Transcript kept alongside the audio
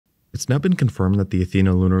It's now been confirmed that the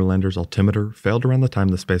Athena Lunar lander's altimeter failed around the time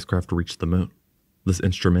the spacecraft reached the moon. This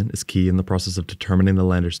instrument is key in the process of determining the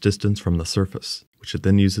lander's distance from the surface, which it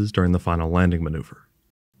then uses during the final landing maneuver.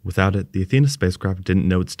 Without it, the Athena spacecraft didn't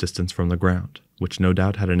know its distance from the ground, which no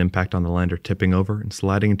doubt had an impact on the lander tipping over and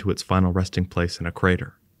sliding into its final resting place in a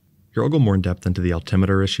crater. Here I'll go more in depth into the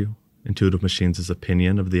altimeter issue, Intuitive Machines'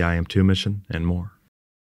 opinion of the IM-2 mission, and more.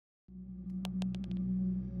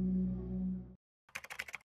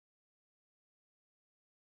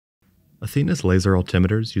 Athena's laser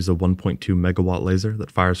altimeters use a 1.2 megawatt laser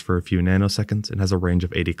that fires for a few nanoseconds and has a range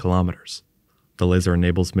of 80 kilometers. The laser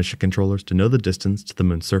enables mission controllers to know the distance to the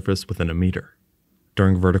moon's surface within a meter.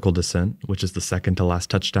 During vertical descent, which is the second to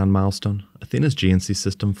last touchdown milestone, Athena's GNC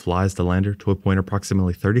system flies the lander to a point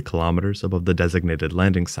approximately 30 kilometers above the designated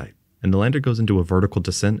landing site, and the lander goes into a vertical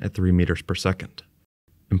descent at 3 meters per second.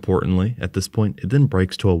 Importantly, at this point, it then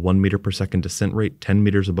brakes to a 1 meter per second descent rate 10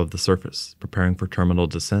 meters above the surface, preparing for terminal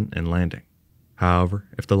descent and landing. However,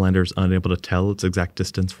 if the lander is unable to tell its exact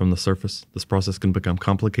distance from the surface, this process can become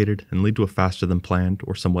complicated and lead to a faster than planned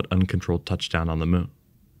or somewhat uncontrolled touchdown on the moon.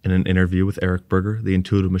 In an interview with Eric Berger, the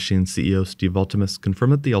Intuitive Machines CEO Steve Altemus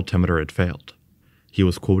confirmed that the altimeter had failed. He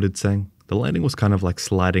was quoted saying, "The landing was kind of like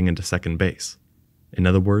sliding into second base." In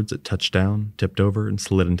other words, it touched down, tipped over, and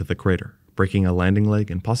slid into the crater, breaking a landing leg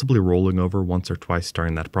and possibly rolling over once or twice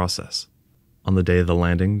during that process. On the day of the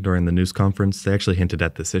landing, during the news conference, they actually hinted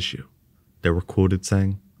at this issue. They were quoted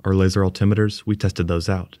saying, "Our laser altimeters, we tested those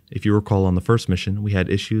out. If you recall on the first mission, we had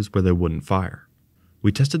issues where they wouldn't fire.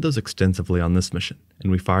 We tested those extensively on this mission, and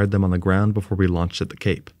we fired them on the ground before we launched at the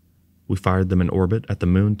Cape. We fired them in orbit at the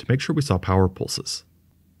moon to make sure we saw power pulses.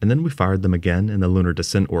 And then we fired them again in the lunar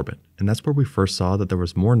descent orbit, and that's where we first saw that there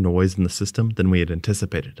was more noise in the system than we had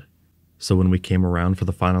anticipated. So when we came around for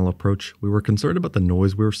the final approach, we were concerned about the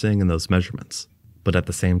noise we were seeing in those measurements. But at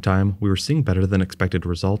the same time, we were seeing better than expected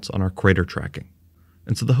results on our crater tracking.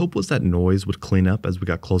 And so the hope was that noise would clean up as we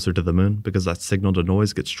got closer to the moon because that signal to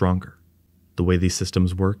noise gets stronger. The way these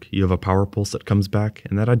systems work, you have a power pulse that comes back,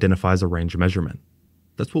 and that identifies a range measurement.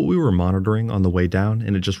 That's what we were monitoring on the way down,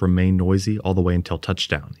 and it just remained noisy all the way until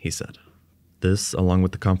touchdown," he said. This, along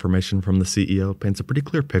with the confirmation from the CEO, paints a pretty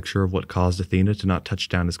clear picture of what caused Athena to not touch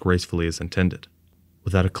down as gracefully as intended.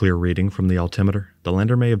 Without a clear reading from the altimeter, the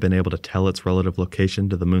lander may have been able to tell its relative location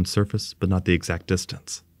to the moon's surface, but not the exact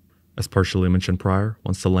distance. As partially mentioned prior,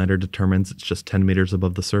 once the lander determines it's just 10 meters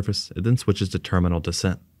above the surface, it then switches to terminal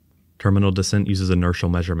descent. Terminal descent uses inertial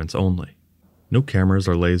measurements only. No cameras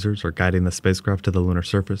or lasers are guiding the spacecraft to the lunar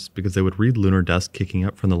surface because they would read lunar dust kicking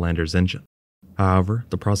up from the lander's engine. However,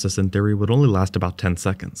 the process in theory would only last about 10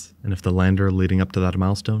 seconds, and if the lander leading up to that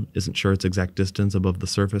milestone isn't sure its exact distance above the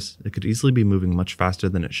surface, it could easily be moving much faster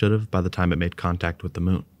than it should have by the time it made contact with the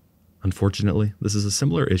moon. Unfortunately, this is a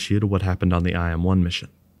similar issue to what happened on the IM-1 mission.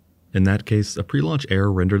 In that case, a pre-launch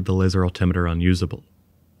error rendered the laser altimeter unusable.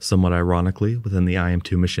 Somewhat ironically, within the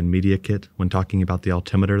IM-2 mission media kit, when talking about the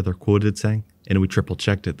altimeter, they're quoted saying, "And we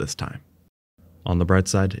triple-checked it this time." On the bright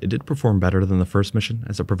side, it did perform better than the first mission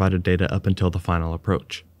as it provided data up until the final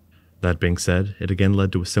approach. That being said, it again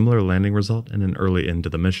led to a similar landing result and an early end to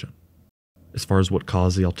the mission. As far as what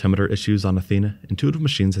caused the altimeter issues on Athena, Intuitive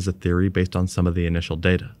Machines has a theory based on some of the initial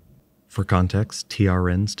data. For context,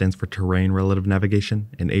 TRN stands for Terrain Relative Navigation,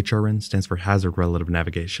 and HRN stands for Hazard Relative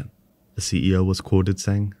Navigation. The CEO was quoted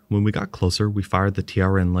saying, "When we got closer, we fired the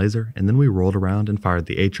TRN laser, and then we rolled around and fired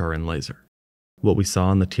the HRN laser. What we saw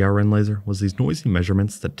on the TRN laser was these noisy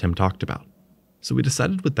measurements that Tim talked about. So we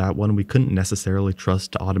decided with that one we couldn't necessarily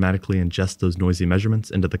trust to automatically ingest those noisy measurements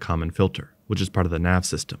into the common filter, which is part of the nav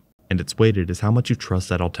system, and it's weighted as how much you trust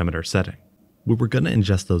that altimeter setting. We were going to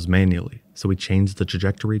ingest those manually, so we changed the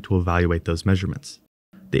trajectory to evaluate those measurements.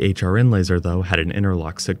 The HRN laser, though, had an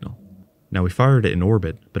interlock signal. Now we fired it in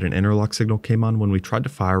orbit, but an interlock signal came on when we tried to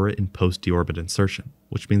fire it in post-deorbit insertion,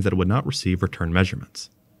 which means that it would not receive return measurements.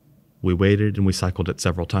 We waited and we cycled it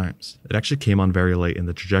several times. It actually came on very late in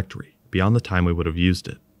the trajectory, beyond the time we would have used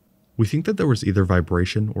it. We think that there was either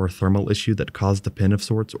vibration or a thermal issue that caused the pin of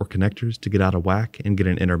sorts or connectors to get out of whack and get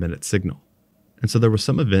an intermittent signal. And so there was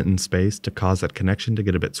some event in space to cause that connection to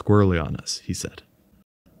get a bit squirrely on us," he said.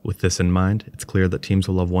 With this in mind, it's clear that teams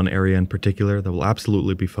will have one area in particular that will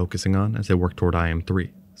absolutely be focusing on as they work toward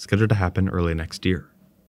IM-3, scheduled to happen early next year.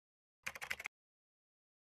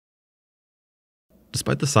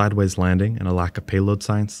 Despite the sideways landing and a lack of payload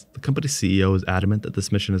science, the company's CEO is adamant that this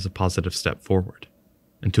mission is a positive step forward.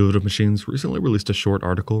 Intuitive Machines recently released a short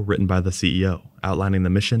article written by the CEO, outlining the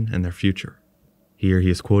mission and their future. Here he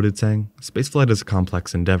is quoted saying, "Spaceflight is a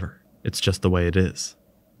complex endeavor. It's just the way it is.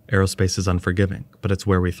 Aerospace is unforgiving, but it's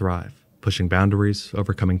where we thrive. pushing boundaries,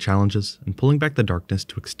 overcoming challenges, and pulling back the darkness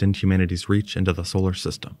to extend humanity's reach into the solar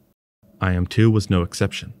system. IM-2 was no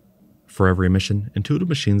exception. For every mission, intuitive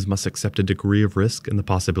machines must accept a degree of risk and the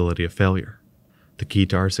possibility of failure. The key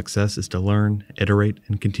to our success is to learn, iterate,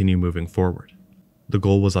 and continue moving forward. The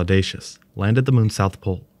goal was audacious: land at the moon's south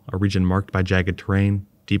pole, a region marked by jagged terrain,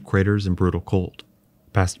 deep craters, and brutal cold.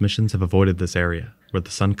 Past missions have avoided this area, where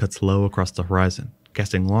the sun cuts low across the horizon,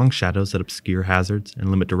 casting long shadows that obscure hazards and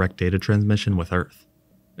limit direct data transmission with Earth.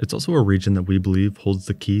 It's also a region that we believe holds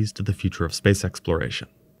the keys to the future of space exploration.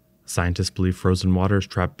 Scientists believe frozen water is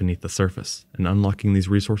trapped beneath the surface, and unlocking these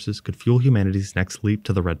resources could fuel humanity's next leap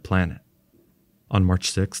to the Red Planet. On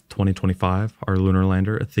March 6, 2025, our lunar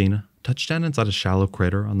lander, Athena, touched down inside a shallow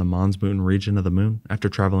crater on the Mons Mountain region of the moon after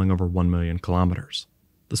traveling over 1 million kilometers.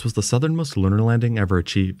 This was the southernmost lunar landing ever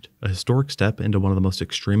achieved, a historic step into one of the most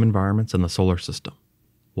extreme environments in the solar system.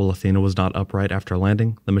 While Athena was not upright after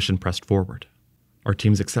landing, the mission pressed forward. Our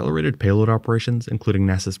teams accelerated payload operations, including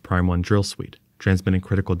NASA's Prime 1 drill suite, transmitting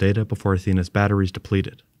critical data before Athena's batteries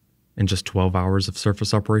depleted. In just 12 hours of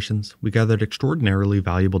surface operations, we gathered extraordinarily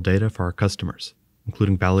valuable data for our customers,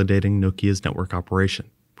 including validating Nokia's network operation,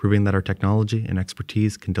 proving that our technology and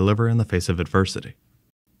expertise can deliver in the face of adversity.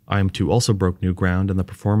 IM-2 also broke new ground in the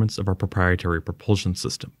performance of our proprietary propulsion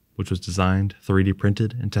system, which was designed, 3D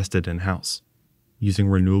printed, and tested in-house. Using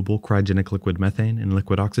renewable cryogenic liquid methane and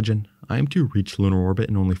liquid oxygen, IM-2 reached lunar orbit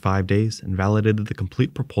in only 5 days and validated the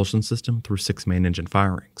complete propulsion system through 6 main engine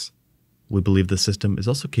firings. We believe the system is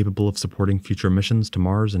also capable of supporting future missions to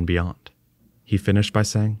Mars and beyond. He finished by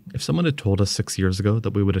saying, "If someone had told us 6 years ago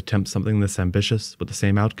that we would attempt something this ambitious with the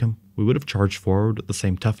same outcome, we would have charged forward with the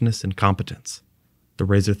same toughness and competence. The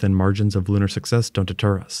razor-thin margins of lunar success don't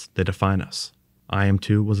deter us, they define us."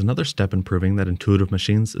 IM-2 was another step in proving that intuitive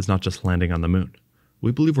machines is not just landing on the moon.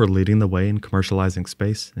 We believe we're leading the way in commercializing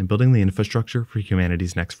space and building the infrastructure for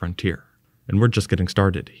humanity's next frontier. And we're just getting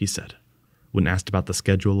started, he said. When asked about the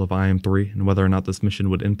schedule of IM-3 and whether or not this mission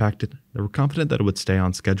would impact it, they were confident that it would stay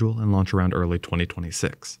on schedule and launch around early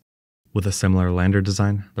 2026. With a similar lander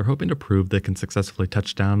design, they're hoping to prove they can successfully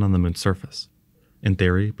touch down on the moon's surface. In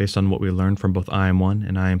theory, based on what we learned from both IM-1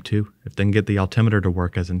 and IM-2, if they can get the altimeter to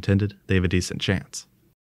work as intended, they have a decent chance.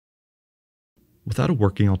 Without a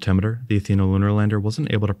working altimeter, the Athena Lunar lander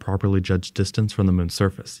wasn't able to properly judge distance from the moon's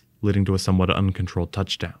surface, leading to a somewhat uncontrolled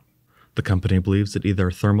touchdown. The company believes that either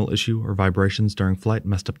a thermal issue or vibrations during flight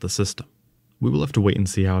messed up the system. We will have to wait and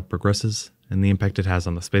see how it progresses and the impact it has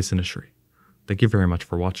on the space industry. Thank you very much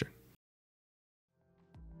for watching.